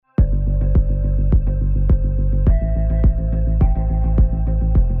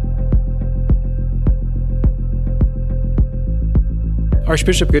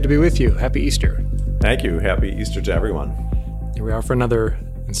Archbishop, good to be with you. Happy Easter. Thank you. Happy Easter to everyone. Here we are for another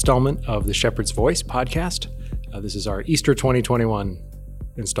installment of the Shepherd's Voice podcast. This is our Easter 2021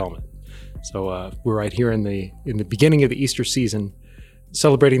 installment. So we're right here in the beginning of the Easter season,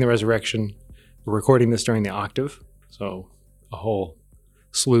 celebrating the resurrection. We're recording this during the octave, so a whole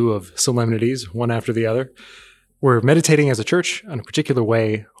slew of solemnities, one after the other. We're meditating as a church in a particular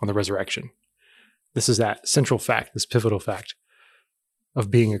way on the resurrection. This is that central fact, this pivotal fact of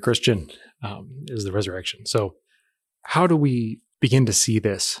being a Christian, is the resurrection. So how do we begin to see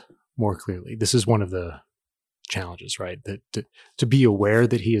this more clearly? This is one of the challenges, right? That to be aware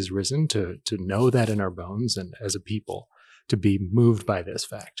that he is risen, to know that in our bones, and as a people, to be moved by this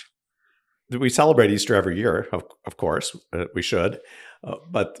fact. We celebrate Easter every year, of course, we should.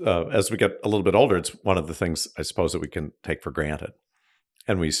 But as we get a little bit older, it's one of the things, I suppose, that we can take for granted.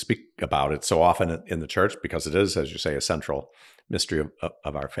 And we speak about it so often in the church because it is, as you say, a central mystery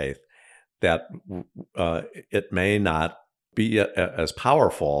of our faith, that it may not be as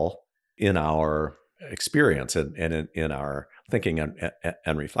powerful in our experience and in our thinking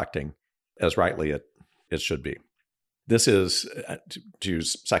and reflecting as rightly it should be. This is, to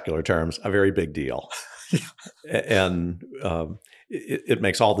use secular terms, a very big deal. And it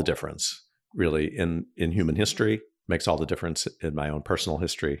makes all the difference, really, in human history, makes all the difference in my own personal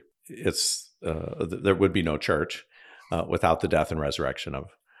history. There would be no church without the death and resurrection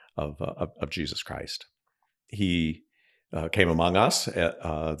of Jesus Christ. He came among us,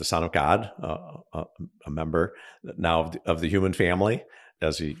 the Son of God, a member now of the human family,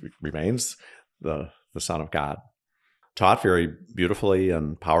 as he remains the Son of God. Taught very beautifully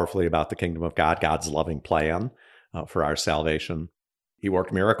and powerfully about the kingdom of God, God's loving plan for our salvation. He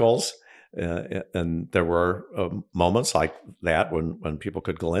worked miracles, and there were moments like that when people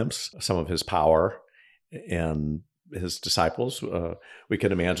could glimpse some of his power. And his disciples, we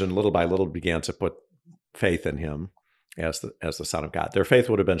can imagine, little by little began to put faith in him as the Son of God. Their faith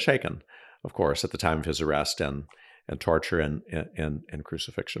would have been shaken, of course, at the time of his arrest and torture and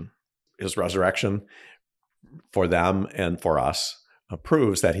crucifixion. His resurrection, for them and for us,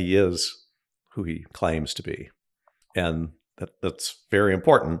 proves that he is who he claims to be. And that's very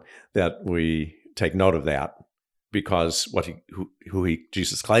important that we take note of that, because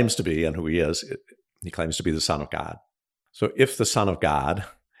Jesus claims to be and who he is, he claims to be the Son of God. So if the Son of God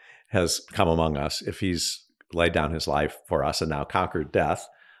has come among us, if he's laid down his life for us and now conquered death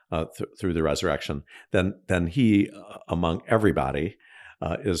through the resurrection, then he, among everybody,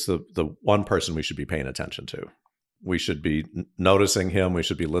 is the one person we should be paying attention to. We should be noticing him. We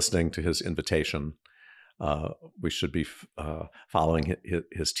should be listening to his invitation. We should be following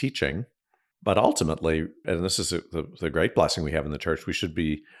his teaching. But ultimately, and this is the great blessing we have in the church,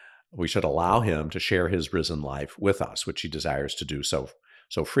 we should allow him to share his risen life with us, which he desires to do so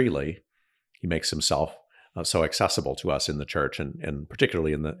freely. He makes himself so accessible to us in the church, and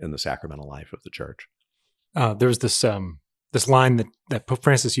particularly in the sacramental life of the church. There's this line that Pope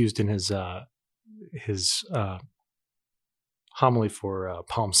Francis used in his homily for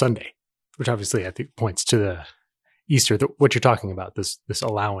Palm Sunday, which obviously I think points to the Easter, what you're talking about, this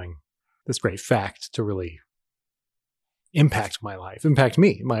allowing this great fact to really impact my life, impact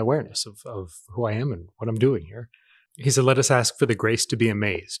me, my awareness of who I am and what I'm doing here. He said, "Let us ask for the grace to be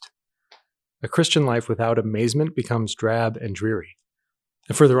amazed. A Christian life without amazement becomes drab and dreary."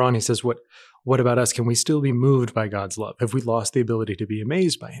 And further on, he says, what about us? Can we still be moved by God's love? Have we lost the ability to be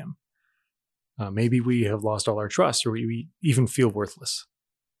amazed by him? Maybe we have lost all our trust, or we even feel worthless.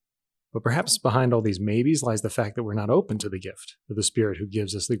 But perhaps behind all these maybes lies the fact that we're not open to the gift of the Spirit who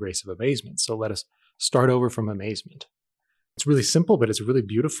gives us the grace of amazement. So let us start over from amazement. It's really simple, but it's a really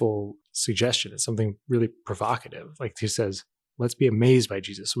beautiful suggestion. It's something really provocative. Like he says, let's be amazed by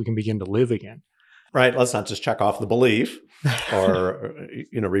Jesus so we can begin to live again. Right. Let's not just check off the belief or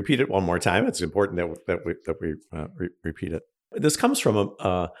repeat it one more time. It's important that we repeat it. This comes from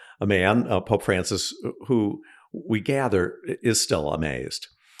a man, Pope Francis, who we gather is still amazed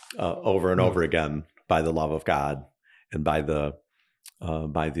over and over again by the love of God and by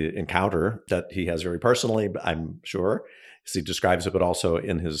the encounter that he has very personally, I'm sure, as he describes it, but also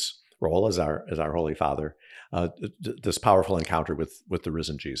in his role as our Holy Father, this powerful encounter with the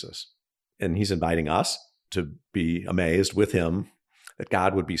risen Jesus. And he's inviting us to be amazed with him that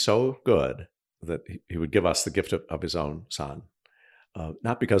God would be so good that he would give us the gift of his own Son,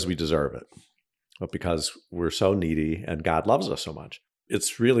 not because we deserve it, but because we're so needy and God loves us so much.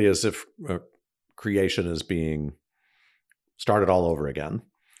 It's really as if creation is being started all over again.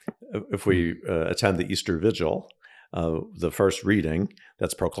 If we attend the Easter Vigil, The first reading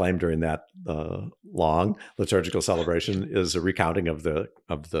that's proclaimed during that long liturgical celebration is a recounting of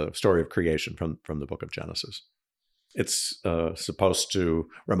the story of creation from the book of Genesis. It's supposed to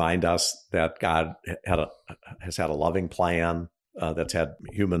remind us that God has had a loving plan that's had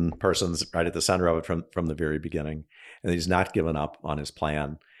human persons right at the center of it from the very beginning, and He's not given up on His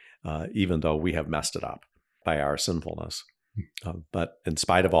plan, even though we have messed it up by our sinfulness. But in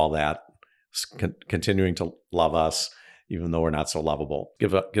spite of all that, continuing to love us, even though we're not so lovable,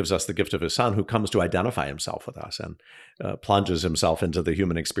 gives us the gift of His Son, who comes to identify Himself with us and plunges Himself into the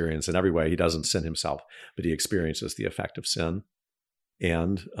human experience in every way. He doesn't sin Himself, but He experiences the effect of sin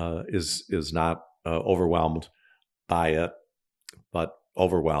and is not overwhelmed by it, but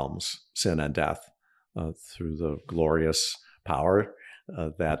overwhelms sin and death through the glorious power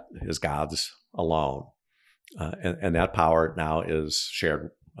that is God's alone. And that power now is shared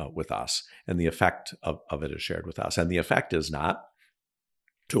with us, and the effect of it is shared with us. And the effect is not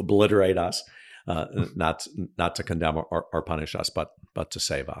to obliterate us, not to condemn or punish us, but to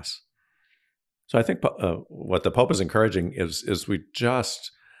save us. So I think what the Pope is encouraging is we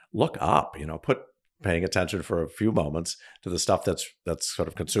just look up, paying attention for a few moments to the stuff that's sort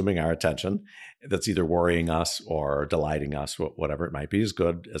of consuming our attention, that's either worrying us or delighting us, whatever it might be, as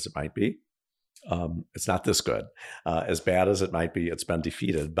good as it might be. It's not this good. As bad as it might be, it's been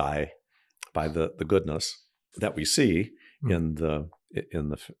defeated by the goodness that we see in the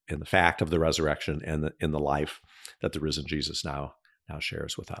fact of the resurrection and in the life that the risen Jesus now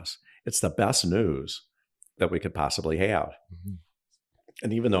shares with us. It's the best news that we could possibly have. Mm-hmm.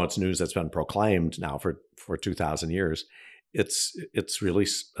 And even though it's news that's been proclaimed now for 2,000 years, it's really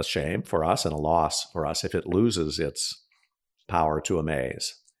a shame for us and a loss for us if it loses its power to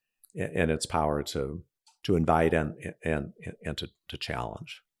amaze and its power to invite and to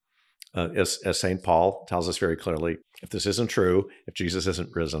challenge. As St. Paul tells us very clearly, if this isn't true, if Jesus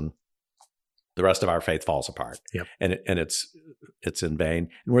isn't risen, the rest of our faith falls apart. Yep. And it's in vain.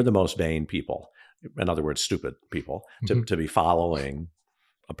 And we're the most vain people, in other words, stupid people, to be following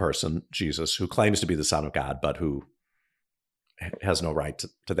a person, Jesus, who claims to be the Son of God, but who has no right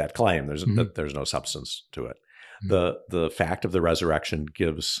to that claim. There's no substance to it. Mm-hmm. The fact of the resurrection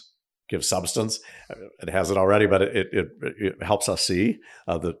gives substance. It has it already, but it helps us see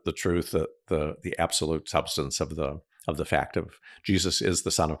the truth, the absolute substance of the fact of Jesus is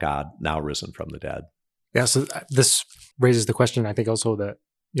the Son of God, now risen from the dead. Yeah. So this raises the question, I think, also that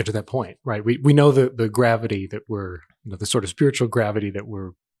to that point, right? We know the gravity that we're, the sort of spiritual gravity that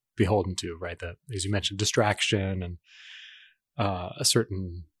we're beholden to, right? That, as you mentioned, distraction and a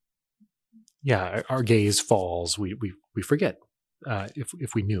certain, our gaze falls. We forget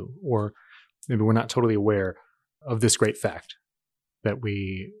if we knew, or maybe we're not totally aware of this great fact that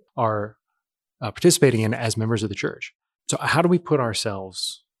we are participating in as members of the church. So how can we put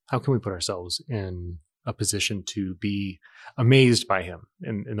ourselves in a position to be amazed by Him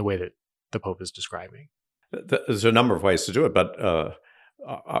in the way that the Pope is describing? There's a number of ways to do it, but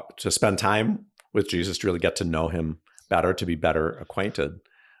to spend time with Jesus, to really get to know Him better, to be better acquainted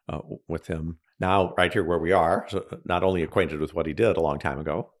with Him now, right here where we are, so not only acquainted with what He did a long time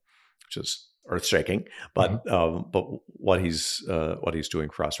ago, which is earth-shaking, but what He's doing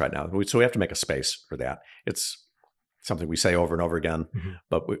for us right now. So we have to make a space for that. It's something we say over and over again,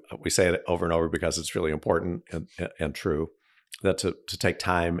 but we say it over and over because it's really important and true. That to take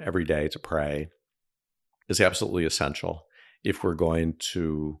time every day to pray is absolutely essential if we're going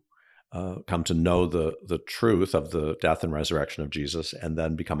to come to know the truth of the death and resurrection of Jesus, and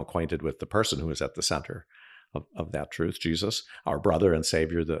then become acquainted with the person who is at the center of that truth, Jesus, our brother and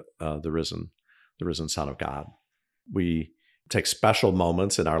Savior, the risen Son of God. We take special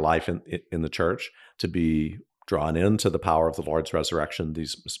moments in our life in the church to be drawn into the power of the Lord's resurrection.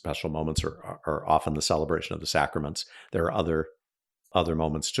 These special moments are often the celebration of the sacraments. There are other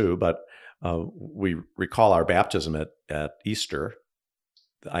moments too, but we recall our baptism at Easter.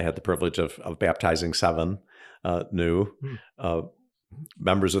 I had the privilege of baptizing 7 new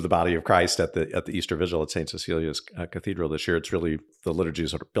members of the body of Christ at the Easter Vigil at St. Cecilia's Cathedral this year. It's really, the liturgy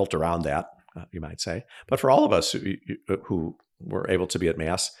is sort of built around that, you might say. But for all of us who were able to be at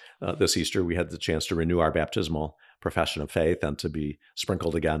Mass this Easter, we had the chance to renew our baptismal profession of faith and to be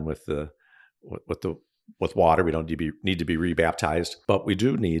sprinkled again with water. We don't need to be rebaptized, but we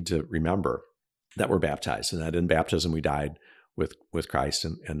do need to remember that we're baptized, and that in baptism we died with Christ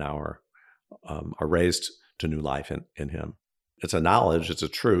and now are raised to new life in Him. It's a knowledge, it's a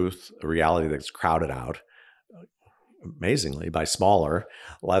truth, a reality that's crowded out amazingly by smaller,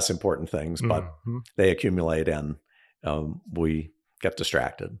 less important things, but they accumulate and we get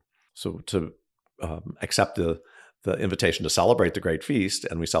distracted. So to accept the the invitation to celebrate the great feast,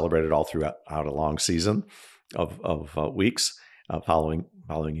 and we celebrate it all throughout a long season of weeks following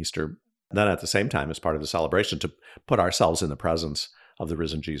Easter. And then at the same time, as part of the celebration, to put ourselves in the presence of the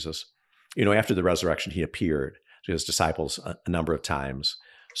risen Jesus. After the resurrection, he appeared to his disciples a number of times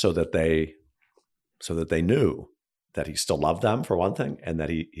so that they knew that he still loved them, for one thing, and that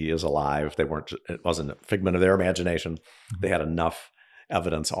he is alive. It wasn't a figment of their imagination. They had enough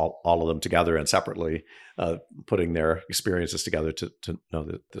evidence, all of them together and separately, putting their experiences together to know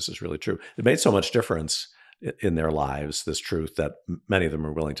that this is really true. It made so much difference in their lives, this truth, that many of them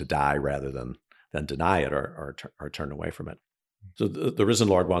are willing to die rather than deny it or turn away from it. So the risen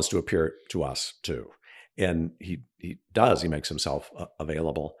Lord wants to appear to us too. And he does. He makes himself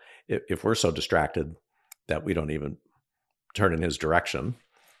available. If we're so distracted that we don't even turn in his direction,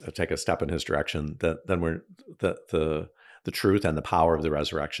 take a step in his direction, then we're the truth and the power of the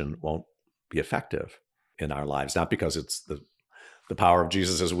resurrection won't be effective in our lives. Not because it's the power of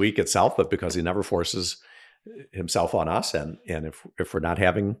Jesus is weak itself, but because he never forces himself on us. And if we're not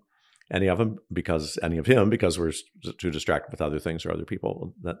having any of him because we're too distracted with other things or other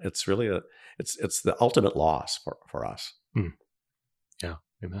people, that it's really it's the ultimate loss for us. Yeah,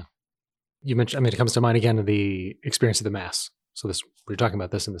 amen. You mentioned, it comes to mind again, the experience of the Mass. So we're talking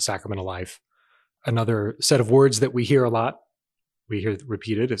about this in the sacramental life. Another set of words that we hear a lot, we hear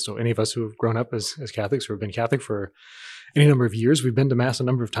repeated. So any of us who have grown up as Catholics or have been Catholic for any number of years, we've been to Mass a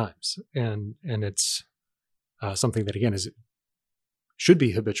number of times. And it's something that, again, should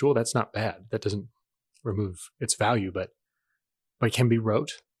be habitual. That's not bad. That doesn't remove its value, but can be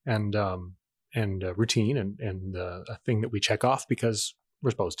rote and routine and a thing that we check off because we're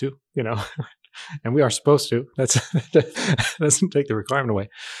supposed to, and we are supposed to. That doesn't take the requirement away,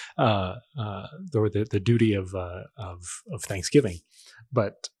 or the duty of Thanksgiving.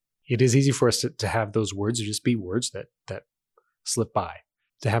 But it is easy for us to have those words just be words that slip by.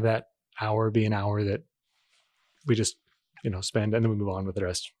 To have that hour be an hour that we just spend, and then we move on with the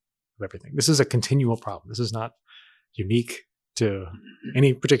rest of everything. This is a continual problem. This is not unique to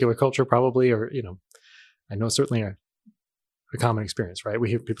any particular culture, probably, or I know it's certainly a common experience, right? We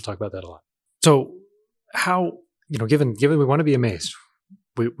hear people talk about that a lot. So how, given we want to be amazed,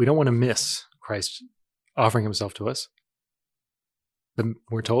 we don't want to miss Christ offering himself to us.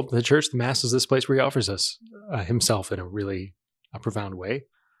 We're told the church, the Mass is this place where he offers us himself in a profound way.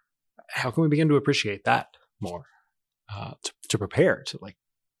 How can we begin to appreciate that more, to prepare to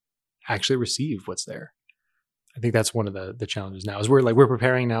actually receive what's there? I think that's one of the challenges now, is we're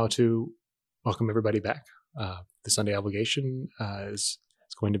preparing now to welcome everybody back. The Sunday obligation is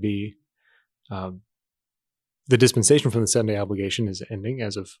going to be the dispensation from the Sunday obligation is ending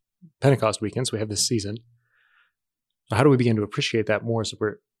as of Pentecost weekend. So we have this season. So how do we begin to appreciate that more, so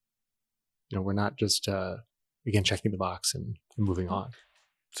we're not just again checking the box and moving on?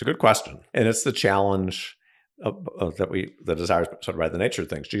 It's a good question, and it's the challenge the desire sort of by the nature of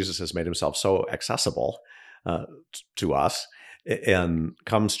things. Jesus has made himself so accessible to us and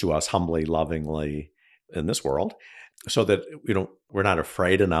comes to us humbly, lovingly in this world, so that we're not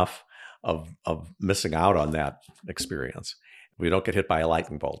afraid enough of missing out on that experience. We don't get hit by a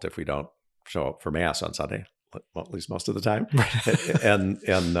lightning bolt if we don't show up for Mass on Sunday, well, at least most of the time.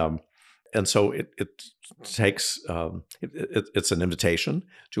 And so it takes it's an invitation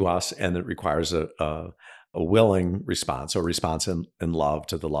to us, and it requires a willing response, a response in love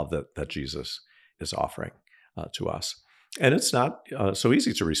to the love that Jesus is offering to us. And it's not so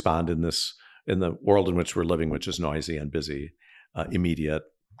easy to respond in the world in which we're living, which is noisy and busy, immediate,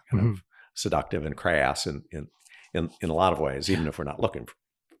 kind of seductive and crass in a lot of ways, even if we're not looking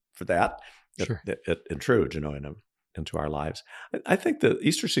for that. Sure. It intrudes, into our lives. I think the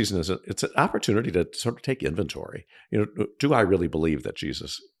Easter season it's an opportunity to sort of take inventory. Do I really believe that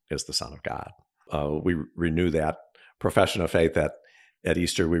Jesus is the Son of God? We renew that profession of faith at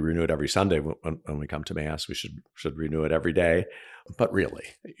Easter. We renew it every Sunday when we come to Mass. We should renew it every day. But really,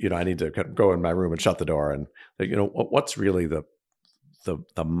 I need to go in my room and shut the door and what's really the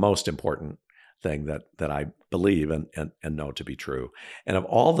most important thing that I believe and know to be true. And of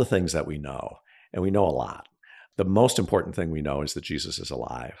all the things that we know, and we know a lot, the most important thing we know is that Jesus is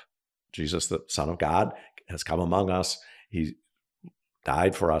alive. Jesus, the Son of God, has come among us. He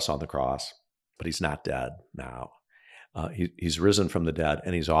died for us on the cross, but he's not dead now. He's risen from the dead,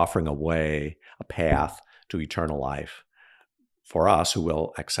 and he's offering a way, a path to eternal life for us who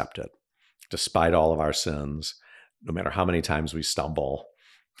will accept it. Despite all of our sins, no matter how many times we stumble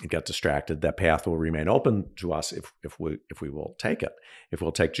and get distracted, that path will remain open to us if we will take it. If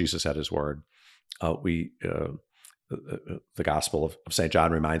we'll take Jesus at his word. The Gospel of St.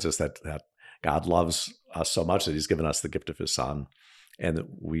 John reminds us that God loves us so much that he's given us the gift of his son, and that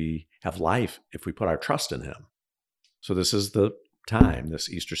we have life if we put our trust in him. So this is the time, this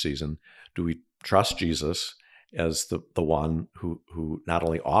Easter season. Do we trust Jesus as the one who not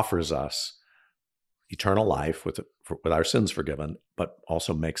only offers us eternal life with our sins forgiven, but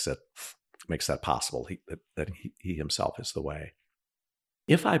also makes that possible, that he himself is the way?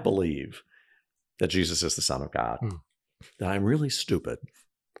 If I believe that Jesus is the Son of God, then I'm really stupid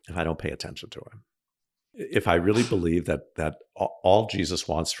if I don't pay attention to him. If I really believe that all Jesus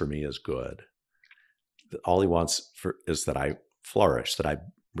wants for me is good, that all he wants is that I flourish, that I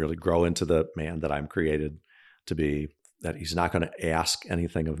really grow into the man that I'm created to be, that he's not going to ask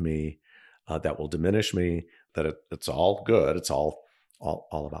anything of me that will diminish me, that it's all good, it's all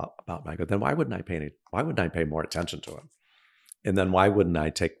about my good, then why wouldn't I pay more attention to him? And then why wouldn't I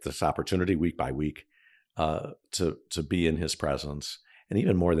take this opportunity week by week to be in his presence, and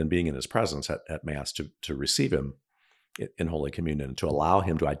even more than being in his presence at Mass, to receive him in Holy Communion, and to allow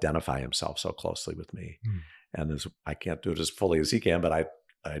him to identify himself so closely with me. And I can't do it as fully as he can, but I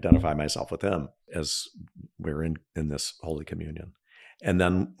identify myself with him as we're in this Holy Communion. And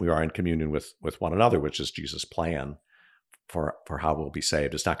then we are in communion with one another, which is Jesus' plan for how we'll be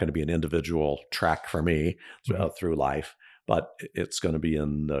saved. It's not going to be an individual trek for me through life, but it's going to be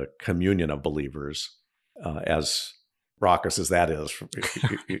in the communion of believers, as raucous as that is,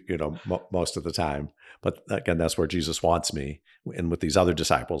 most of the time. But again, that's where Jesus wants me, and with these other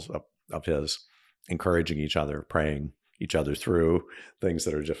disciples of his, encouraging each other, praying each other through things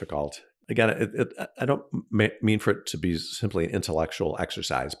that are difficult. Again, I don't mean for it to be simply an intellectual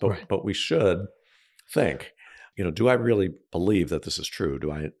exercise, but we should think, do I really believe that this is true?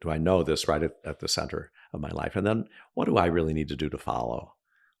 Do I know this right at the center of my life? And then what do I really need to do to follow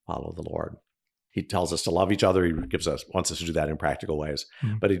the Lord? He tells us to love each other. He wants us to do that in practical ways.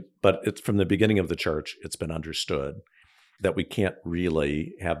 But it's from the beginning of the church, it's been understood that we can't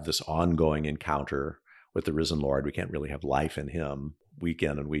really have this ongoing encounter with the risen Lord. We can't really have life in him week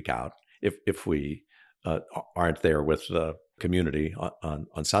in and week out if we aren't there with the community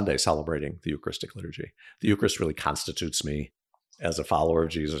on Sunday celebrating the Eucharistic liturgy. The Eucharist really constitutes me as a follower of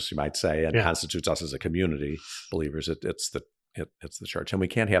Jesus, you might say, and constitutes us as a community, believers. It's the church, and we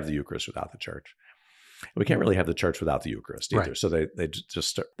can't have the Eucharist without the church. We can't really have the church without the Eucharist either. Right. So they're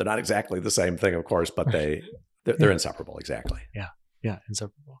not exactly the same thing, of course, but they're inseparable. Exactly. Yeah,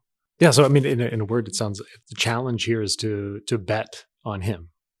 inseparable. Yeah. So I mean, in a word, it sounds the challenge here is to bet on him,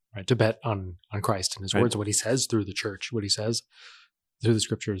 right? To bet on Christ and his words, what he says through the church, what he says through the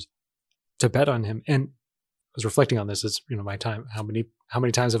scriptures, to bet on him. And I was reflecting on this as my time. How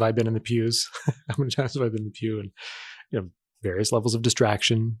many times have I been in the pews? How many times have I been in the pew? And various levels of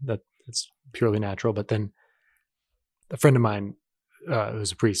distraction. That's purely natural. But then a friend of mine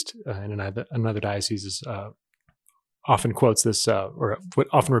who's a priest in another diocese often quotes this or would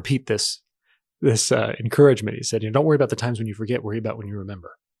often repeat this encouragement. He said, don't worry about the times when you forget, worry about when you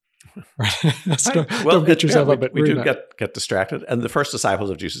remember. Right? Don't get yourself up. But we do get distracted. And the first disciples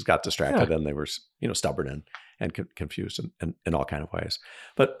of Jesus got distracted, and they were stubborn and confused in all kind of ways.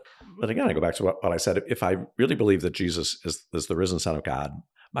 But again, I go back to what I said. If I really believe that Jesus is the risen Son of God,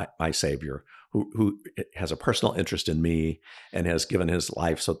 my Savior, who has a personal interest in me and has given his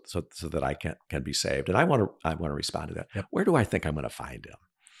life so that I can be saved, and I want to respond to that. Yep. Where do I think I'm going to find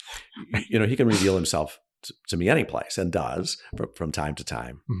him? He can reveal himself to me any place, and does from time to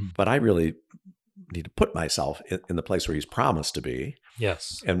time. Mm-hmm. But I really need to put myself in the place where he's promised to be.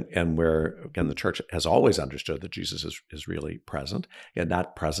 Yes. And where, again, the church has always understood that Jesus is really present, and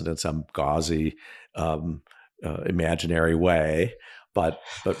not present in some gauzy, imaginary way, but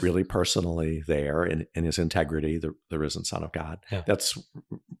really personally there in his integrity, the risen Son of God. Yeah. That's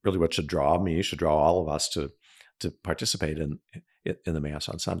really what should draw all of us to participate in the Mass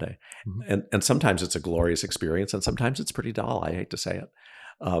on Sunday. Mm-hmm. And sometimes it's a glorious experience, and sometimes it's pretty dull. I hate to say it.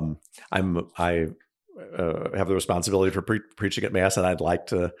 I have the responsibility for preaching at Mass, and I'd like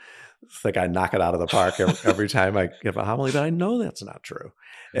to think I knock it out of the park every time I give a homily, but I know that's not true.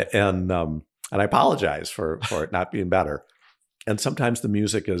 And I apologize for it not being better. And sometimes the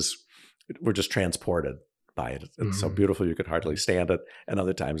music we're just transported by it. It's so beautiful you could hardly stand it, and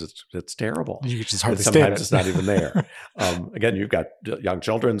other times it's terrible. You could just hardly stand it. Sometimes it's not even there. Again, you've got young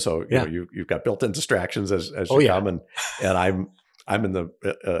children, so you've got built-in distractions as you come, and I'm in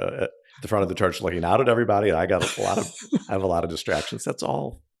the front of the church looking out at everybody, and I have a lot of distractions. That's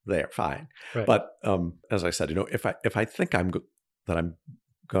all there, fine. Right. But as I said, if I think that I'm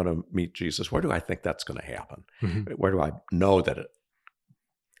going to meet Jesus, where do I think that's going to happen? Mm-hmm. Where do I know that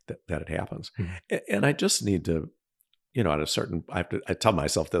it happens? Mm-hmm. And I just need to you know, I tell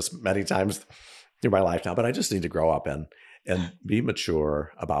myself this many times through my life now, but I just need to grow up and be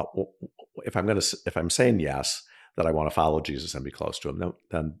mature about if I'm saying yes, that I want to follow Jesus and be close to him,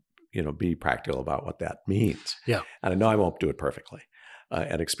 then you know, be practical about what that means. Yeah. And I know I won't do it perfectly.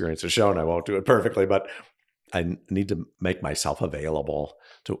 And experience has shown I won't do it perfectly, but I need to make myself available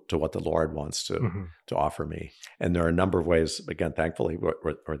to what the Lord wants to offer me. And there are a number of ways, again, thankfully,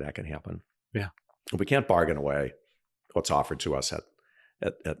 where that can happen. Yeah. We can't bargain away what's offered to us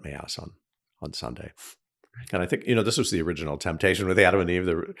at Mass on Sunday. And I think, you know, this was the original temptation with Adam and Eve,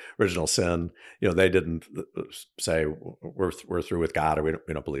 the original sin. You know, they didn't say we're through with God, or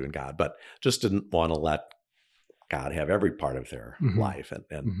we don't believe in God, but just didn't want to let God have every part of their life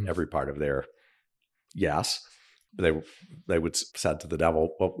and every part of their yes. They would said to the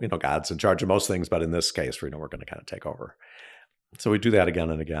devil, well, you know, God's in charge of most things, but in this case, you know, we're going to kind of take over. So we do that again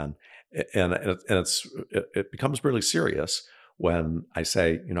and again, and it becomes really serious when I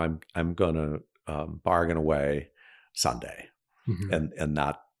say, you know, I'm going to bargain away Sunday, and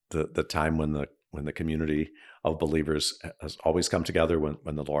not the time when the community of believers has always come together,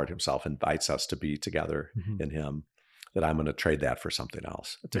 when the Lord himself invites us to be together in him, that I'm going to trade that for something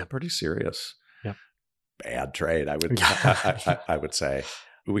else. It's a pretty serious, bad trade, I would I would say.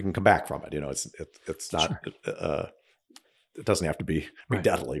 We can come back from it. You know, it's not it doesn't have to be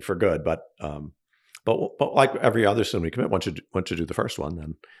deadly for good, but like every other sin we commit, once you do the first one,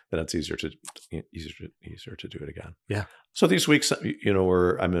 then it's easier to do it again. Yeah. So these weeks, you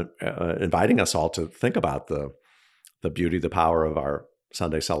know, I'm inviting us all to think about the beauty, the power of our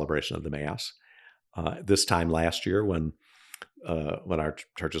Sunday celebration of the Mass. This time last year, when our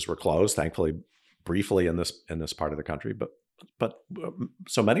churches were closed, thankfully, briefly in this part of the country, but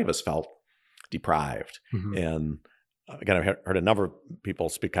so many of us felt deprived. And again, I've heard a number of people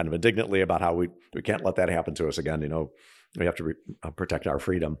speak kind of indignantly about how we can't let that happen to us again. You know, we have to protect our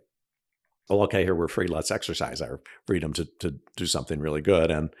freedom. Well, okay, here we're free. Let's exercise our freedom to do something really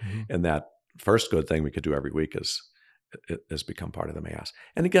good. And that first good thing we could do every week is become part of the Mass.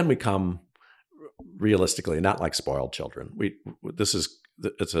 And again, we come realistically, not like spoiled children.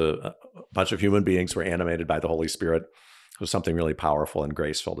 It's a bunch of human beings. We're animated by the Holy Spirit. So something really powerful and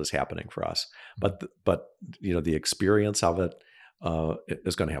graceful is happening for us. But you know, the experience of it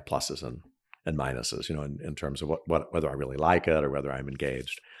is going to have pluses and minuses, you know, in terms of whether I really like it or whether I'm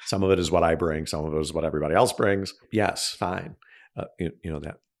engaged. Some of it is what I bring. Some of it is what everybody else brings. Yes, fine. You know,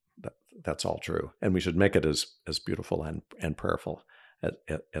 that's all true. And we should make it as beautiful and prayerful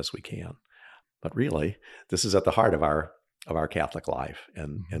as we can. But really, this is at the heart of our Catholic life,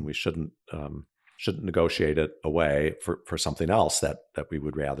 and we shouldn't negotiate it away for something else that we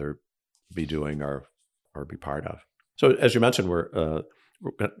would rather be doing or be part of. So, as you mentioned, we're going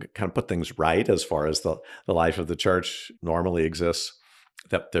to kind of put things right as far as the life of the church normally exists.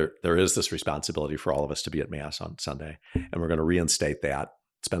 That there is this responsibility for all of us to be at Mass on Sunday, and we're going to reinstate that.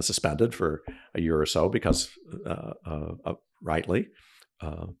 It's been suspended for a year or so because, rightly,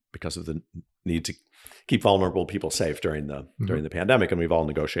 because of the need to keep vulnerable people safe during the pandemic, and we've all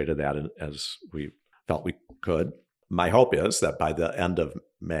negotiated that as we felt we could. My hope is that by the end of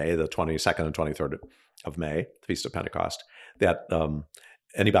May, the 22nd and 23rd of May, the Feast of Pentecost, that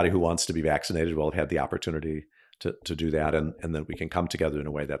anybody who wants to be vaccinated will have had the opportunity to do that, and then we can come together in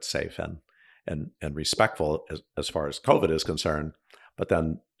a way that's safe and respectful as far as COVID is concerned, but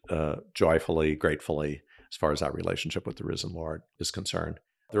then joyfully, gratefully, as far as our relationship with the risen Lord is concerned.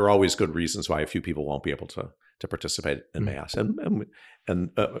 There are always good reasons why a few people won't be able to participate in Mass, and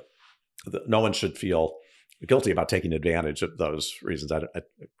no one should feel guilty about taking advantage of those reasons. I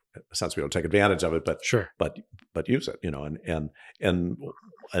sense we don't take advantage of it, but sure, but use it, you know. And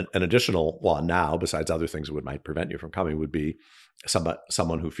an additional one now, besides other things that might prevent you from coming, would be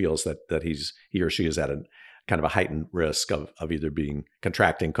someone who feels that he or she is at a kind of a heightened risk of either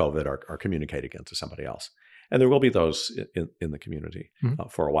contracting COVID or communicating it to somebody else. And there will be those in the community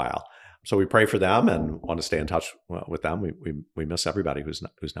for a while. So we pray for them and want to stay in touch with them. We miss everybody who's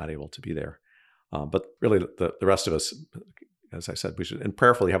not able to be there. But really, the rest of us, as I said, we should and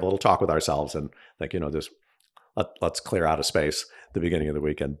prayerfully have a little talk with ourselves and think, you know, let's clear out a space at the beginning of the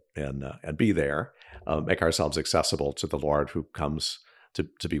week and be there, make ourselves accessible to the Lord who comes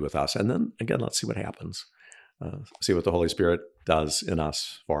to be with us. And then again, let's see what happens. See what the Holy Spirit does in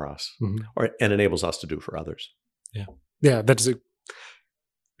us, for us, and enables us to do for others. Yeah, that's a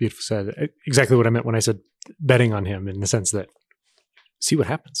beautiful said. Exactly what I meant when I said betting on him, in the sense that see what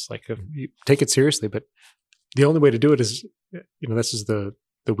happens. Like, you take it seriously, but the only way to do it is, you know, this is the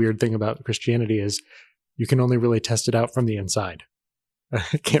weird thing about Christianity is you can only really test it out from the inside.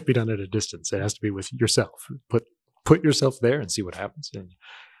 It can't be done at a distance. It has to be with yourself. Put put yourself there and see what happens. And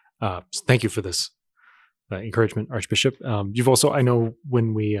so thank you for this encouragement, Archbishop. You've also, I know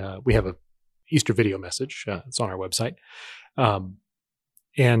when we have a Easter video message, it's on our website.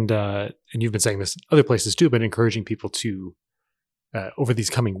 And you've been saying this other places too, but encouraging people to, over these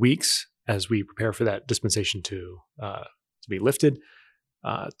coming weeks, as we prepare for that dispensation to be lifted,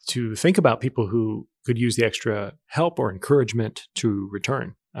 to think about people who could use the extra help or encouragement to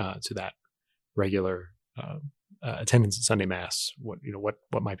return to that regular attendance at Sunday Mass. What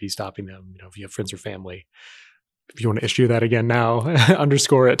might be stopping them? If you have friends or family, if you want to issue that again now,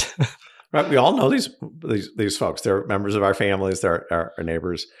 underscore it. Right, we all know these folks. They're members of our families. They're our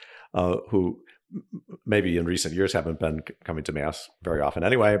neighbors who maybe in recent years haven't been coming to Mass very often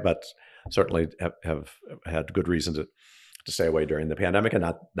anyway, but certainly have had good reason to stay away during the pandemic, and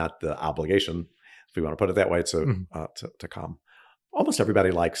not the obligation, if we want to put it that way, to come. Almost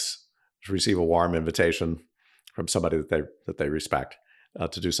everybody likes to receive a warm invitation from somebody that they respect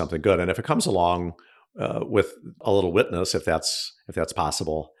to do something good, and if it comes along with a little witness, if that's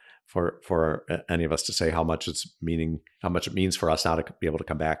possible, for any of us to say how much it means for us now to be able to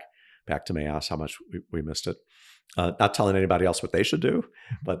come back to Mass, how much we missed it. Not telling anybody else what they should do,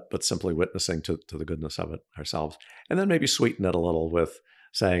 but simply witnessing to the goodness of it ourselves. And then maybe sweeten it a little with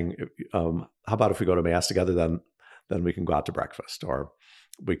saying, how about if we go to Mass together, then we can go out to breakfast, or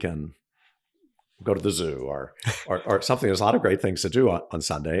we can go to the zoo, or something. There's a lot of great things to do on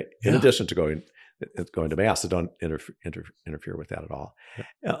Sunday, in addition to going to Mass. So don't interfere with that at all.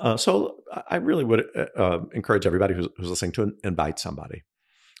 Yeah. So I really would encourage everybody who's listening to invite somebody.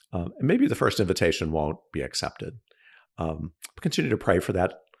 And maybe the first invitation won't be accepted. Continue to pray for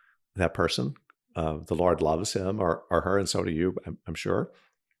that person. The Lord loves him or her, and so do you, I'm sure.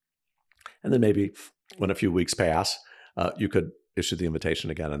 And then maybe when a few weeks pass, you could issue the invitation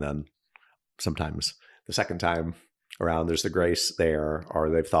again, and then sometimes the second time around, there's the grace there, or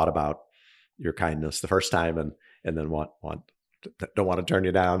they've thought about your kindness the first time, and then don't want to turn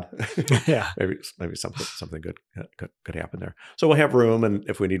you down. Yeah, maybe something good could happen there. So we'll have room, and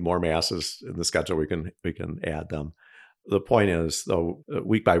if we need more masses in the schedule, we can add them. The point is, though,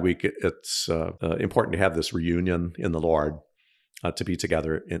 week by week, it's important to have this reunion in the Lord, to be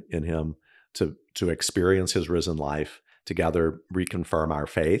together in Him, to experience His risen life together, reconfirm our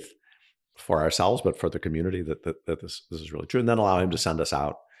faith for ourselves, but for the community that this is really true, and then allow Him to send us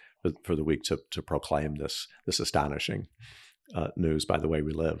out for the week to proclaim this astonishing news by the way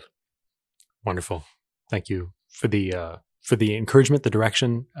we live. Wonderful. Thank you for the encouragement, the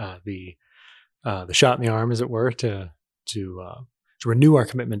direction, the shot in the arm, as it were, to renew our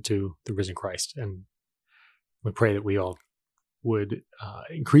commitment to the risen Christ. And we pray that we all would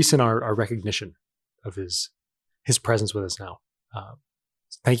increase in our recognition of His presence with us now.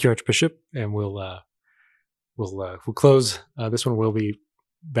 Thank you, Archbishop, and we'll close this one. We'll be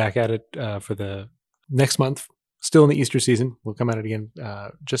back at it for the next month, still in the Easter season. We'll come at it again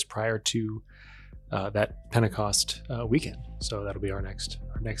just prior to that Pentecost weekend. So that'll be our next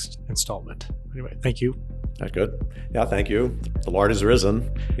installment. Anyway, thank you. That's good. Yeah, thank you. The Lord is risen.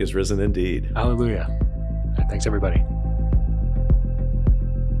 He is risen indeed. Hallelujah. All right, thanks, everybody.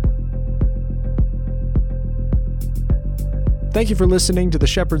 Thank you for listening to The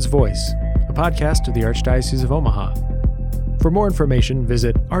Shepherd's Voice, a podcast of the Archdiocese of Omaha. For more information,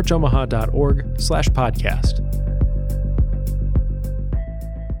 visit archomaha.org/podcast.